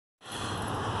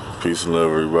Peace and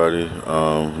love, everybody.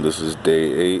 This is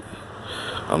day 8.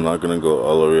 I'm not gonna go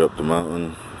all the way up the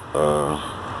mountain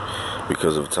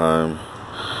because of time.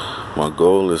 My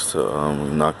goal is to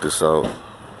knock this out,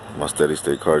 my steady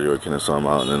state cardio at Kennesaw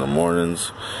Mountain in the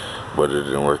mornings, but it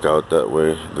didn't work out that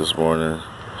way this morning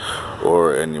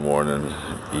or any morning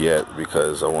yet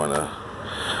because I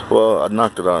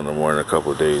knocked it out in the morning a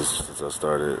couple of days since I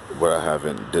started, but I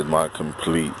haven't did my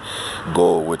complete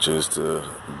goal, which is to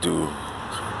do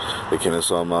the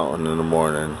Kennesaw Mountain in the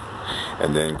morning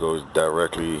and then go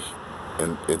directly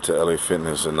into LA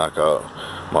Fitness and knock out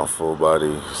my full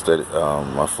body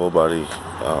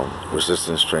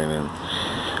resistance training,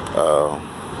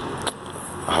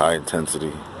 high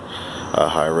intensity,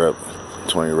 high rep,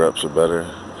 20 reps or better,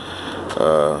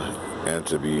 and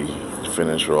to be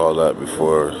finished with all that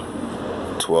before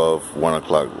 1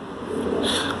 o'clock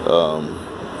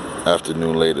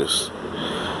afternoon latest.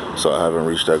 So I haven't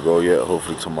reached that goal yet.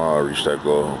 Hopefully tomorrow I'll reach that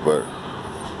goal, but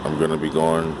I'm gonna be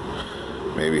going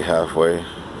maybe halfway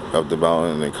up the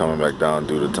mountain and then coming back down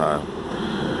due to time.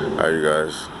 Alright, you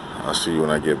guys, I'll see you when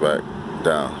I get back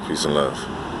down. Peace and love.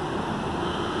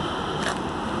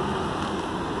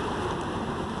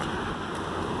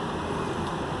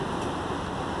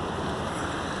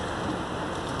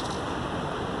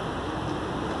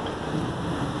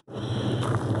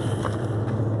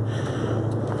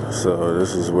 So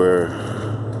this is where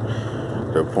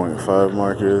the 0.5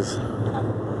 mark is,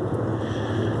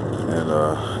 and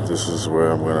this is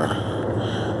where I'm gonna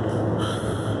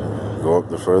go up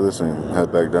the furthest and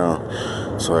head back down,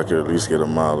 so I could at least get a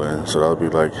mile in. So that'll be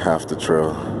like half the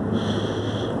trail,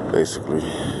 basically.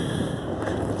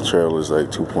 The trail is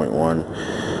like 2.1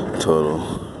 total.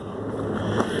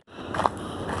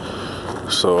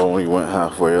 So I only went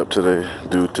halfway up today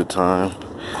due to time.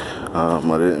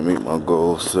 I didn't meet my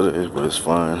goals today, but it's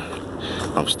fine.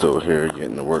 I'm still here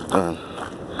getting the work done.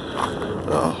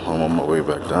 I'm on my way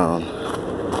back down.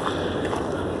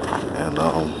 And,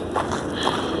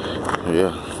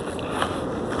 yeah.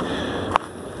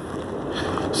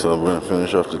 So I'm gonna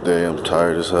finish off the day. I'm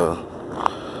tired as hell.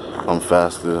 I'm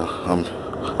fasted. I'm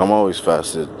always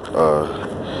fasted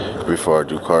before I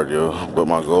do cardio, but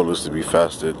my goal is to be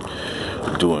fasted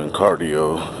doing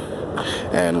cardio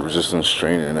and resistance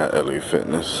training at LA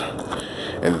Fitness,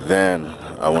 and then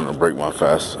I want to break my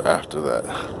fast after that.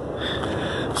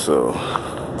 So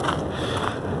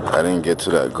I didn't get to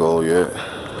that goal yet.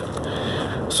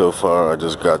 So far I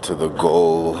just got to the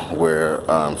goal where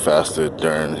I'm fasted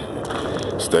during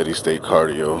steady state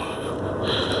cardio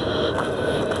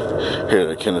here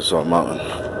at Kennesaw Mountain.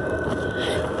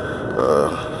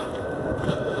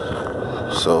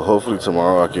 So hopefully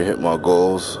tomorrow I can hit my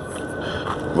goals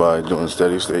by doing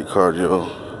steady state cardio,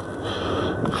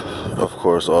 of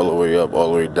course, all the way up,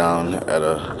 all the way down at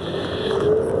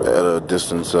a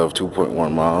distance of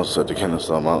 2.1 miles at the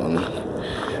Kennesaw Mountain,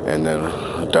 and then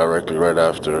directly right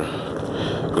after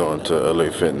going to LA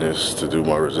Fitness to do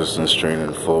my resistance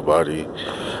training, full body,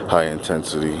 high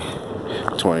intensity,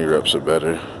 20 reps or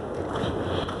better,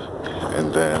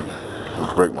 and then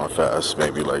break my fast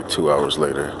maybe like 2 hours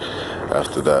later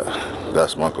after that.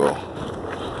 That's my goal.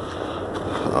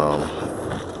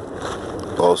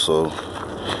 Also,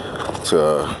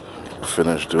 to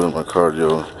finish doing my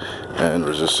cardio and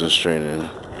resistance training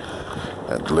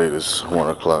at the latest 1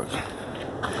 o'clock,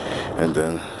 and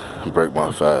then break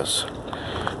my fast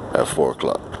at 4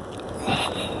 o'clock.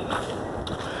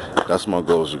 That's my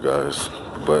goals, you guys,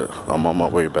 but I'm on my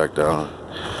way back down.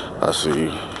 I'll see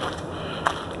you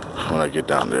when I get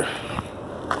down there.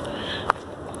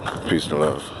 Peace and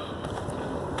love.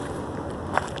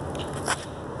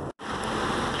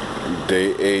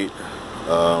 Day 8.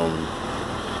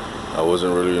 I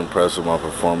wasn't really impressed with my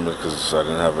performance because I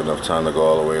didn't have enough time to go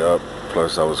all the way up.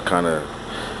 Plus I was kind of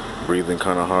breathing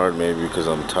kind of hard, maybe because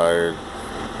I'm tired,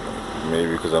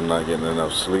 maybe because I'm not getting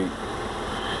enough sleep.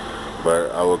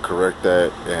 But I will correct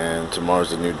that, and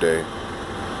tomorrow's a new day.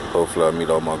 Hopefully I'll meet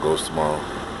all my goals tomorrow.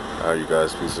 Alright, you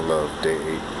guys, peace and love. Day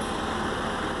 8.